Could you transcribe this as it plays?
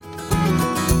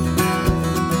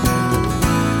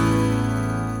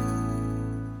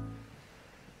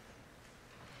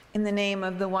In the name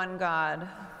of the one God,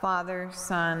 Father,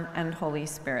 Son, and Holy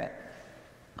Spirit.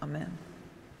 Amen.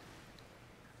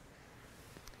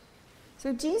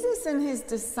 So Jesus and his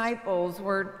disciples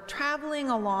were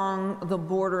traveling along the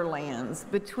borderlands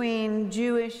between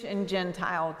Jewish and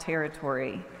Gentile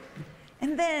territory.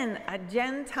 And then a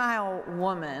Gentile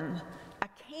woman, a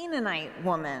Canaanite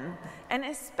woman, an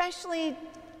especially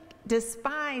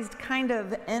despised kind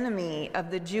of enemy of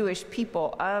the Jewish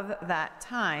people of that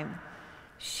time,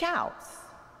 shouts.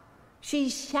 She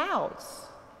shouts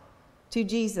to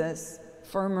Jesus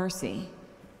for mercy.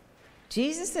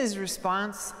 Jesus'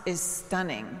 response is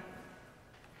stunning.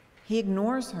 He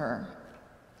ignores her.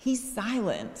 He's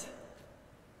silent.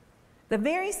 The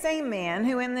very same man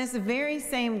who in this very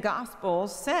same gospel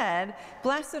said,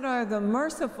 "Blessed are the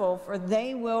merciful, for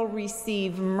they will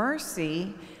receive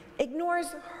mercy,"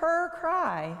 ignores her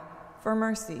cry for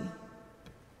mercy.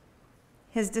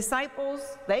 His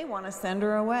disciples, they want to send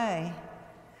her away.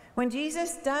 When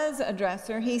Jesus does address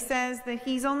her, he says that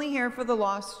he's only here for the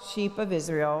lost sheep of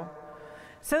Israel.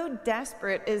 So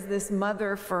desperate is this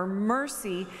mother for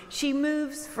mercy, she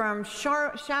moves from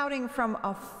shouting from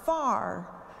afar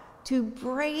to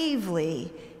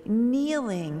bravely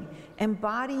kneeling,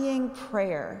 embodying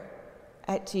prayer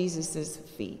at Jesus'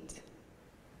 feet.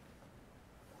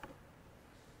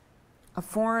 A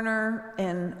foreigner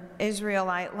in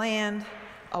Israelite land,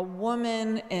 a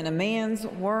woman in a man's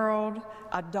world,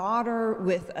 a daughter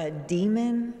with a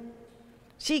demon.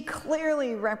 She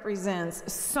clearly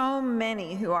represents so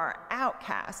many who are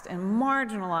outcast and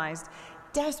marginalized,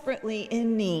 desperately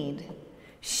in need,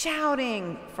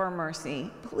 shouting for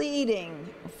mercy,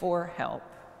 pleading for help.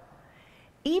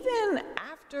 Even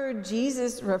after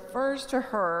Jesus refers to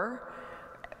her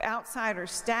outsider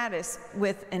status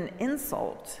with an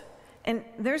insult, and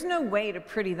there's no way to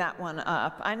pretty that one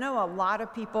up. I know a lot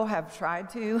of people have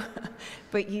tried to,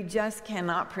 but you just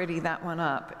cannot pretty that one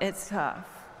up. It's tough.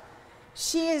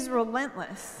 She is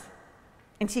relentless,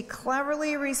 and she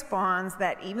cleverly responds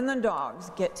that even the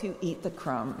dogs get to eat the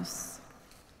crumbs.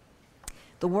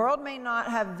 The world may not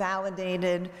have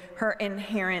validated her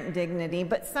inherent dignity,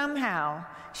 but somehow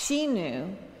she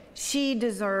knew she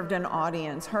deserved an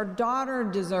audience. Her daughter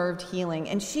deserved healing,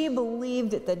 and she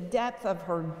believed at the depth of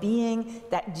her being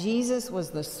that Jesus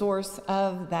was the source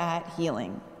of that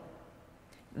healing.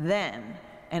 Then,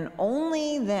 and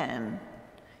only then,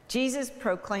 Jesus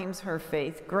proclaims her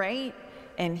faith great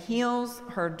and heals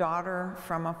her daughter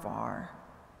from afar.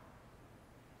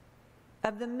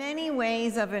 Of the many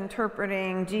ways of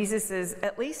interpreting Jesus's,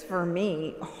 at least for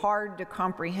me, hard to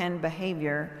comprehend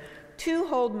behavior, two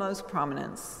hold most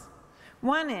prominence.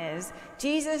 One is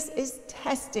Jesus is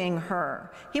testing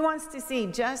her. He wants to see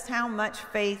just how much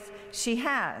faith she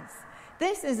has.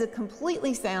 This is a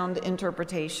completely sound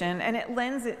interpretation, and it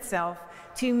lends itself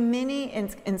to many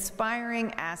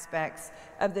inspiring aspects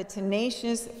of the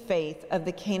tenacious faith of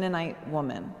the Canaanite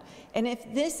woman. And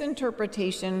if this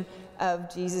interpretation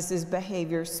of Jesus'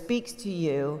 behavior speaks to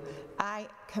you, I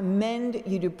commend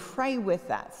you to pray with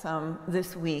that some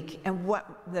this week and what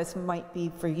this might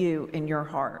be for you in your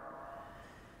heart.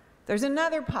 There's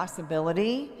another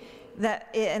possibility,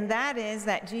 and that is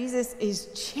that Jesus is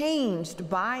changed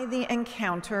by the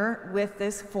encounter with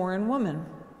this foreign woman.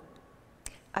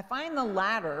 I find the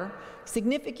latter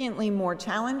significantly more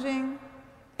challenging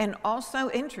and also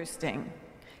interesting.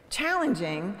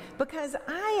 Challenging because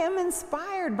I am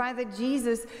inspired by the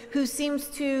Jesus who seems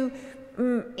to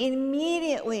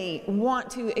immediately want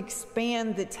to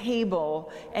expand the table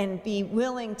and be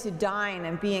willing to dine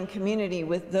and be in community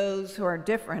with those who are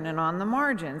different and on the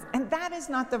margins. And that is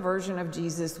not the version of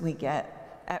Jesus we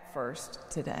get at first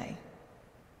today.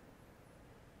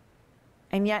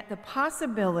 And yet the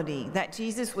possibility that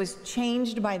Jesus was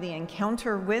changed by the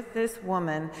encounter with this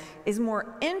woman is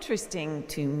more interesting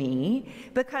to me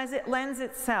because it lends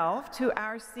itself to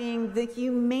our seeing the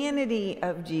humanity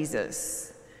of Jesus.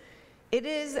 It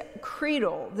is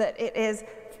creedal that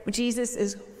Jesus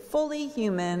is fully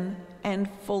human and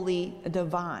fully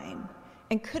divine.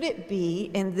 And could it be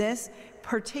in this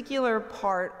particular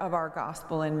part of our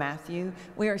gospel in Matthew,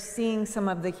 we are seeing some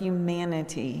of the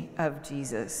humanity of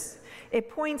Jesus. It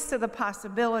points to the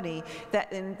possibility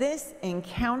that in this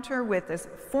encounter with this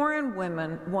foreign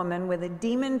woman with a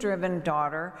demon-driven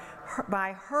daughter,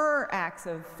 by her acts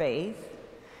of faith,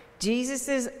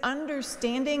 Jesus'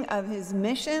 understanding of his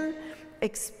mission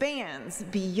expands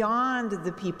beyond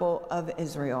the people of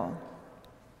Israel.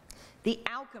 The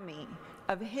alchemy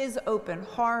of his open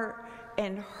heart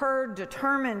and her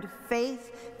determined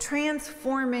faith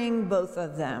transforming both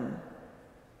of them.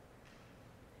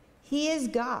 He is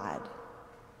God.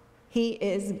 He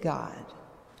is God.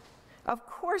 Of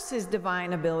course, his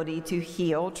divine ability to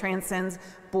heal transcends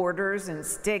borders and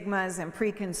stigmas and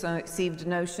preconceived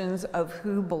notions of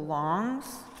who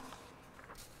belongs.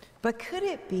 But could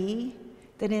it be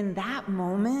that in that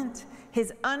moment,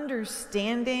 his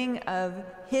understanding of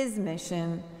his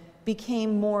mission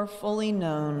became more fully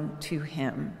known to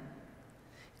him?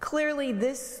 Clearly,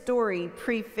 this story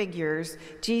prefigures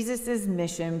Jesus'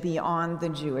 mission beyond the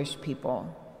Jewish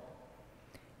people.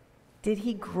 Did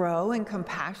he grow in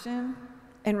compassion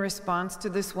in response to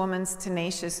this woman's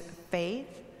tenacious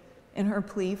faith in her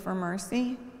plea for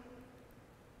mercy?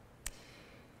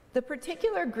 The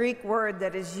particular Greek word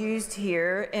that is used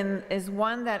here is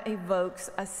one that evokes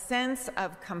a sense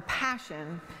of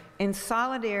compassion in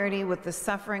solidarity with the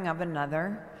suffering of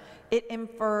another. It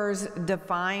infers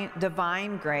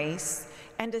divine grace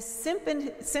and a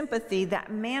sympathy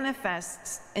that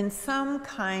manifests in some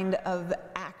kind of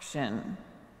action.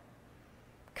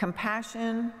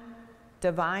 Compassion,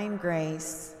 divine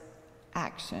grace,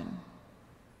 action.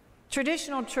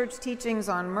 Traditional church teachings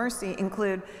on mercy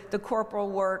include the corporal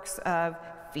works of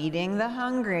feeding the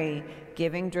hungry,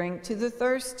 giving drink to the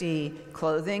thirsty,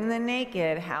 clothing the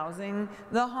naked, housing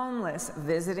the homeless,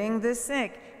 visiting the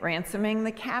sick, ransoming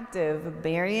the captive,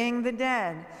 burying the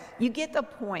dead. You get the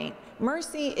point.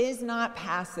 Mercy is not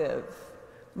passive.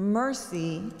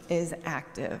 Mercy is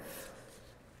active.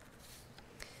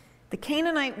 The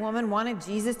Canaanite woman wanted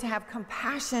Jesus to have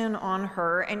compassion on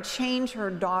her and change her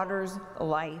daughter's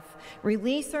life,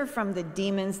 release her from the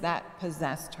demons that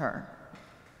possessed her.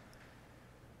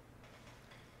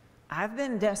 I've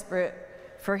been desperate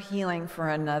for healing for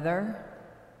another.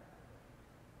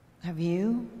 Have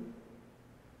you?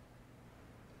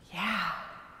 Yeah,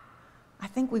 I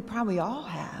think we probably all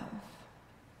have.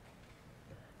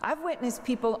 I've witnessed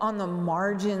people on the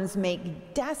margins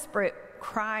make desperate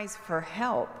cries for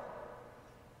help.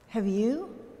 Have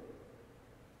you?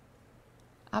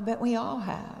 I bet we all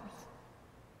have.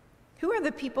 Who are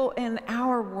the people in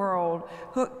our world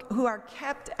who are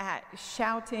kept at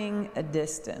shouting a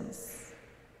distance?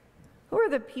 Who are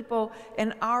the people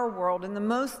in our world in the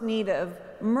most need of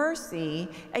mercy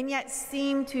and yet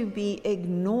seem to be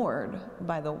ignored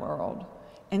by the world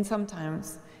and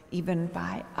sometimes even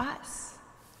by us?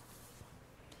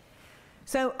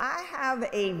 So I have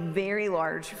a very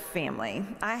large family.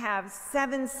 I have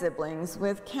 7 siblings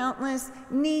with countless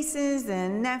nieces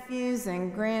and nephews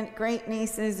and great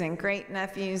nieces and great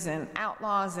nephews and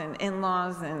outlaws and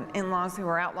in-laws who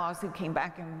are outlaws who came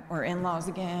back and were in-laws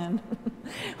again.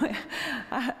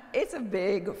 It's a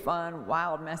big, fun,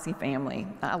 wild, messy family.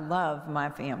 I love my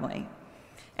family.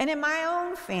 And in my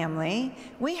own family,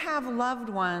 we have loved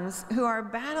ones who are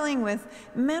battling with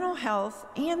mental health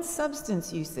and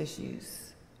substance use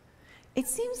issues. It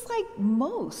seems like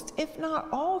most, if not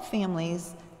all,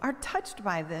 families are touched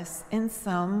by this in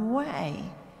some way.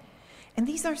 And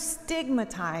these are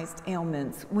stigmatized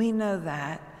ailments. We know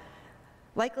that.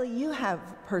 Likely you have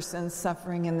persons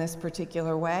suffering in this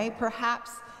particular way.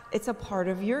 Perhaps it's a part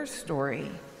of your story.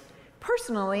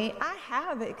 Personally, I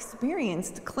have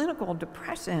experienced clinical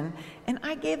depression, and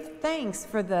I give thanks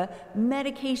for the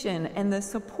medication and the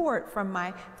support from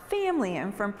my family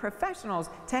and from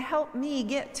professionals to help me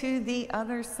get to the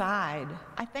other side.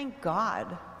 I thank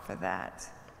God for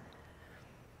that.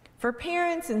 For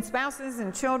parents and spouses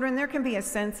and children, there can be a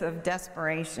sense of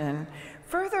desperation.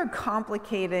 Further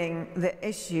complicating the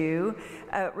issue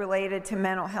related to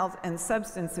mental health and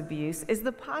substance abuse is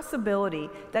the possibility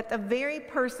that the very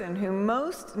person who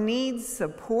most needs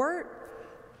support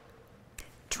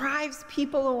drives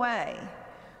people away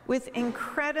with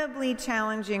incredibly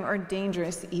challenging or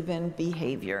dangerous even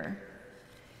behavior.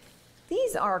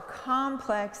 These are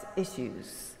complex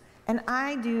issues, and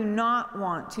I do not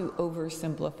want to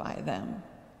oversimplify them.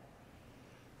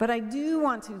 But I do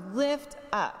want to lift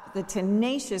up the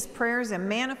tenacious prayers and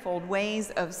manifold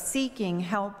ways of seeking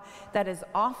help that is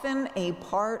often a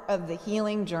part of the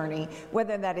healing journey,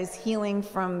 whether that is healing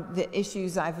from the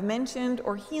issues I've mentioned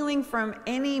or healing from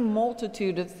any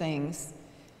multitude of things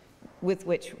with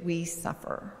which we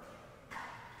suffer.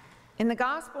 In the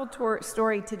gospel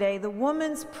story today, the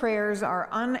woman's prayers are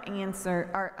unanswered.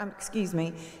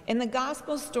 In the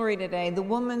gospel story today, the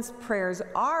woman's prayers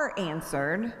are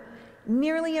answered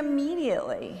nearly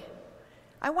immediately.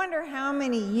 I wonder how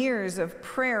many years of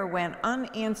prayer went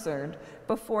unanswered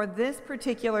before this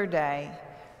particular day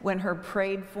when her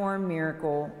prayed-for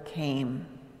miracle came.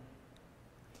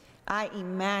 I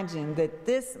imagine that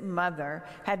this mother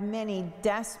had many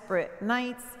desperate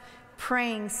nights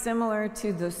praying similar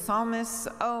to the psalmist's,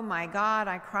 "Oh my God,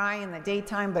 I cry in the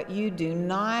daytime, but you do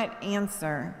not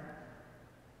answer."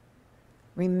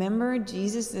 Remember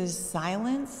Jesus'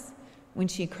 silence when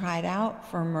she cried out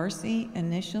for mercy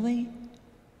initially?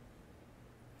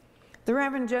 The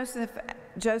Reverend Joseph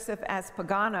S.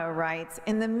 Pagano writes,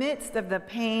 "In the midst of the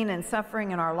pain and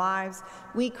suffering in our lives,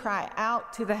 we cry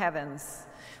out to the heavens,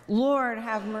 'Lord,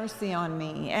 have mercy on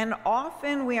me.' And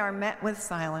often we are met with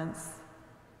silence.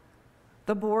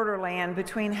 The borderland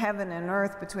between heaven and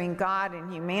earth, between God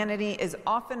and humanity, is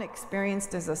often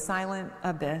experienced as a silent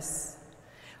abyss.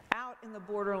 Out in the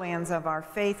borderlands of our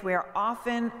faith, we are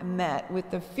often met with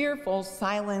the fearful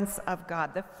silence of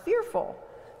God, the fearful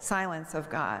silence of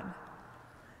God.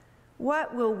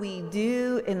 What will we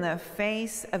do in the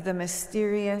face of the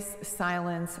mysterious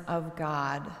silence of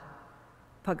God?"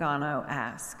 Pagano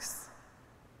asks.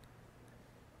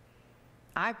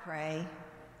 I pray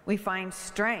we find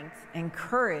strength and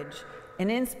courage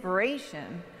and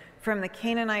inspiration from the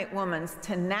Canaanite woman's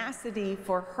tenacity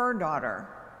for her daughter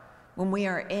when we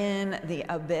are in the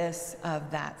abyss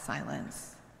of that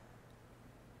silence.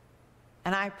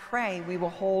 And I pray we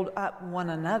will hold up one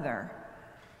another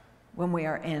when we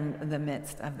are in the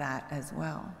midst of that as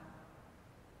well.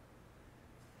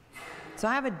 So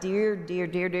I have a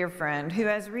dear friend who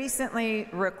has recently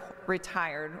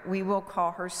retired. We will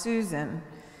call her Susan.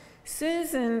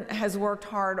 Susan has worked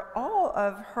hard all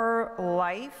of her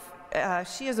life.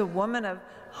 She is a woman of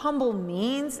humble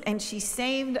means, and she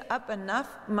saved up enough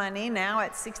money now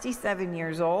at 67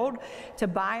 years old to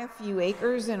buy a few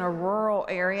acres in a rural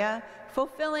area,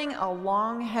 fulfilling a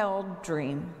long-held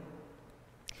dream.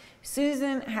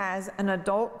 Susan has an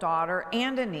adult daughter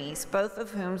and a niece, both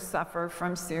of whom suffer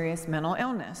from serious mental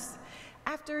illness.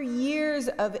 After years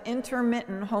of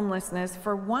intermittent homelessness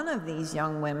for one of these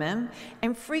young women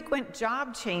and frequent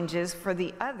job changes for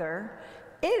the other,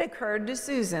 it occurred to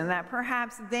Susan that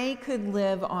perhaps they could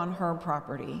live on her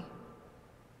property.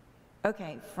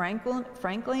 Okay,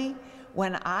 frankly,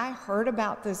 when I heard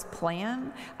about this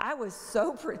plan, I was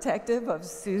so protective of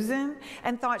Susan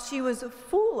and thought she was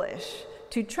foolish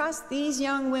to trust these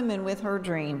young women with her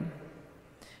dream.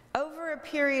 Over a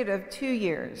period of 2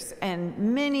 years and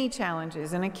many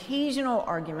challenges and occasional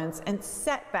arguments and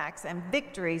setbacks and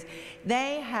victories,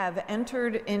 they have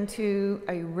entered into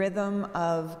a rhythm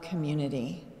of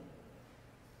community.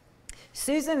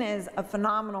 Susan is a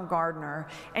phenomenal gardener,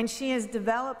 and she is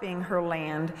developing her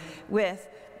land with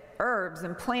herbs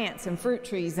and plants and fruit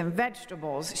trees and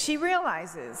vegetables. She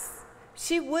realizes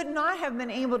she would not have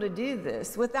been able to do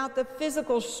this without the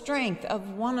physical strength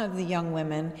of one of the young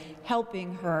women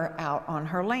helping her out on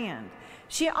her land.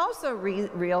 She also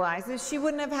realizes she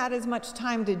wouldn't have had as much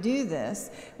time to do this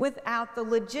without the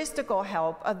logistical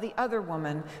help of the other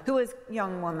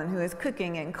young woman who is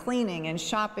cooking and cleaning and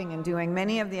shopping and doing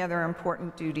many of the other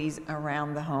important duties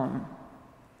around the home.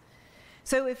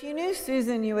 So if you knew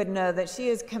Susan, you would know that she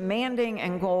is commanding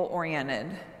and goal-oriented.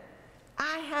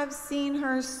 I have seen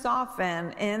her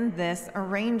soften in this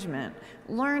arrangement,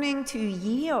 learning to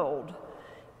yield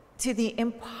to the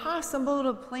impossible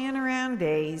to plan around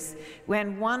days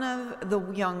when one of the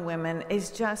young women is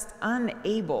just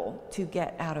unable to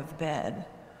get out of bed,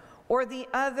 or the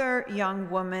other young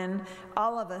woman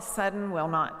all of a sudden will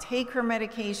not take her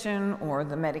medication, or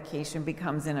the medication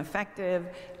becomes ineffective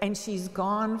and she's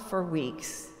gone for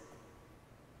weeks.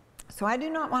 So I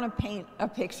do not want to paint a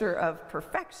picture of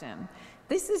perfection.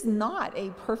 This is not a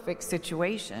perfect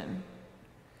situation.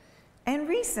 And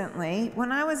recently,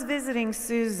 when I was visiting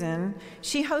Susan,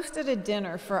 she hosted a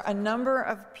dinner for a number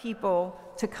of people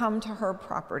to come to her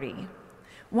property.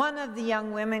 One of the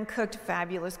young women cooked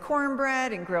fabulous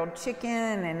cornbread and grilled chicken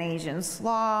and Asian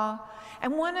slaw.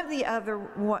 And the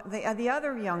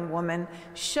other young woman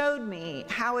showed me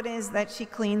how it is that she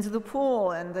cleans the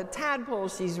pool and the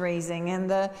tadpoles she's raising and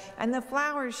the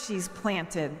flowers she's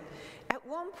planted. At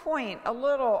one point,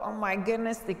 oh my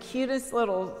goodness, the cutest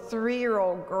little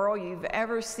 3-year-old girl you've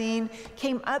ever seen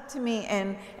came up to me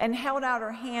and held out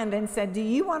her hand and said, "Do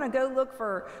you want to go look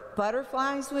for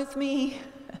butterflies with me?"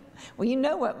 Well, you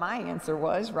know what my answer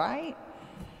was, right?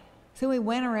 So we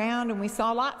went around and we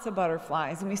saw lots of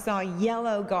butterflies, and we saw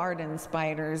yellow garden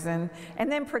spiders, and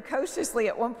then precociously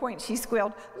at one point she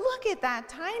squealed, "Look at that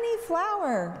tiny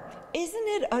flower. Isn't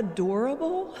it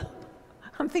adorable?"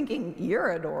 I'm thinking,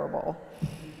 you're adorable.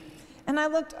 And I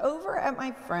looked over at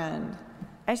my friend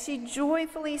as she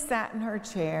joyfully sat in her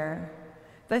chair,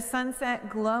 the sunset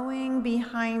glowing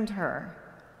behind her,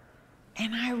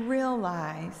 and I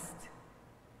realized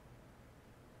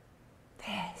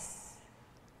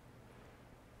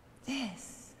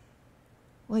this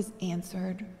was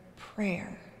answered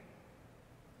prayer.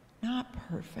 Not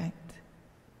perfect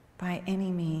by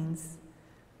any means,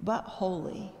 but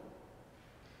holy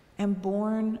and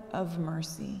born of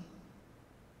mercy.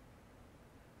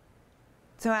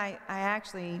 So I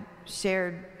actually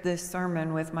shared this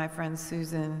sermon with my friend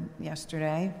Susan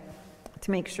yesterday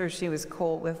to make sure she was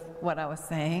cool with what I was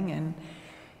saying, and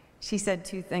she said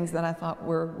two things that I thought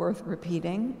were worth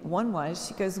repeating. One was,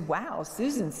 she goes, "Wow,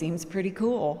 Susan seems pretty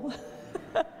cool."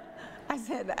 I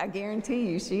said, "I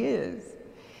guarantee you she is."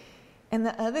 And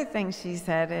the other thing she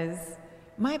said is,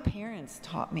 "My parents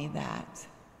taught me that.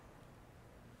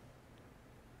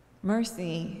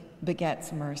 Mercy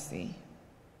begets mercy.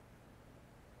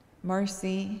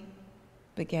 Mercy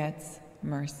begets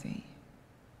mercy."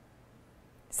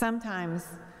 Sometimes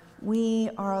we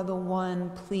are the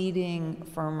one pleading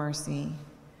for mercy.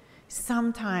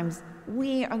 Sometimes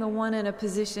we are the one in a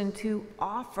position to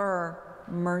offer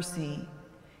mercy.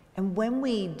 And when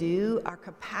we do, our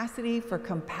capacity for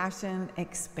compassion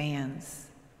expands.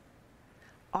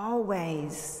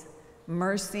 Always,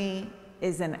 mercy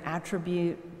is an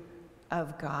attribute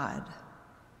of God.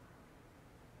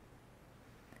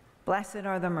 Blessed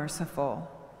are the merciful,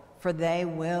 for they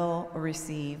will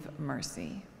receive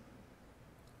mercy.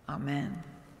 Amen.